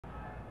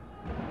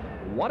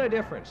What a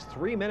difference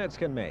 3 minutes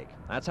can make.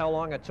 That's how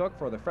long it took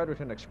for the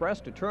Fredericton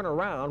Express to turn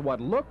around what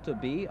looked to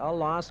be a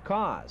lost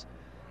cause.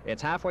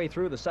 It's halfway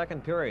through the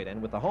second period,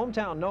 and with the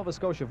hometown Nova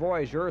Scotia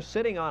Voyageurs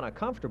sitting on a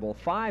comfortable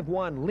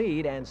 5-1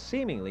 lead and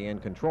seemingly in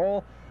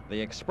control, the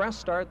Express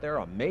start their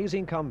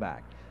amazing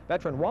comeback.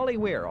 Veteran Wally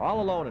Weir,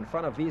 all alone in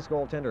front of V's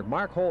goaltender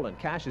Mark Holden,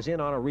 cashes in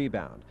on a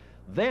rebound.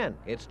 Then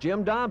it's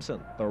Jim Dobson,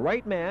 the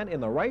right man in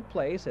the right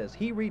place as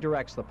he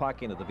redirects the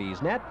puck into the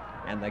V's net,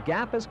 and the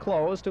gap is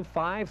closed to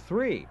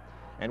 5-3.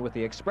 And with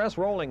the Express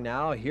rolling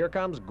now, here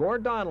comes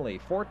Gord Donnelly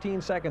 14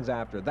 seconds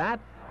after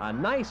that. A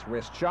nice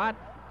wrist shot.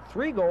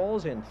 3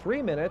 goals in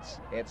 3 minutes.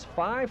 It's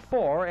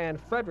 5-4, and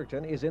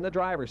Fredericton is in the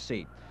driver's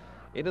seat.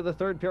 Into the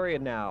third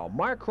period now.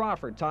 Marc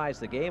Crawford ties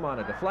the game on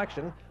a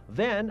deflection.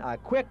 Then a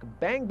quick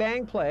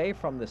bang-bang play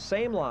from the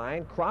same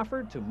line.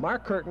 Crawford to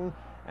Mark Curtin,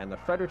 and the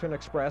Fredericton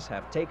Express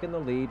have taken the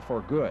lead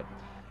for good.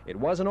 It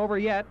wasn't over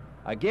yet.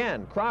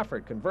 Again,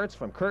 Crawford converts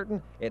from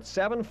Curtin. It's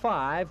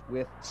 7-5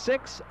 with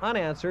 6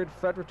 unanswered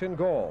Fredericton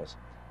goals.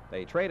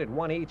 They traded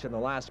 1 each in the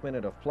last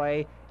minute of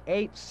play.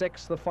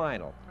 8-6 the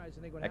final.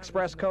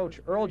 Express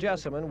coach Earl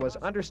Jessamine was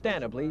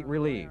understandably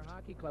relieved.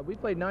 We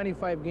played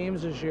 95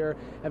 games this year,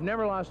 have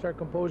never lost our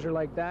composure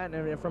like that,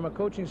 and from a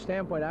coaching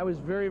standpoint, I was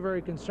very,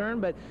 very concerned,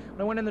 but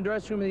when I went in the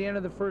dressing room at the end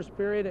of the first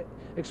period,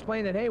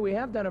 explained that, hey, we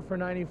have done it for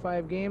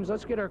 95 games,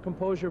 let's get our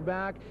composure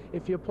back.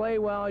 If you play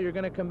well, you're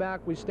going to come back.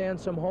 We stand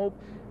some hope.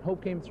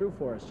 Hope came through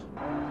for us.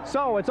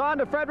 So it's on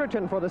to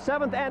Fredericton for the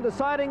 7th and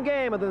deciding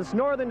game of this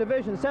Northern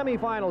Division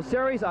semifinal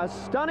series. A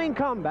stunning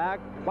comeback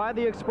by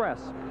the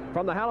Express.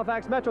 From the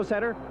Halifax Metro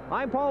Center,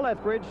 I'm Paul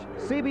Lethbridge,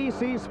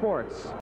 CBC Sports.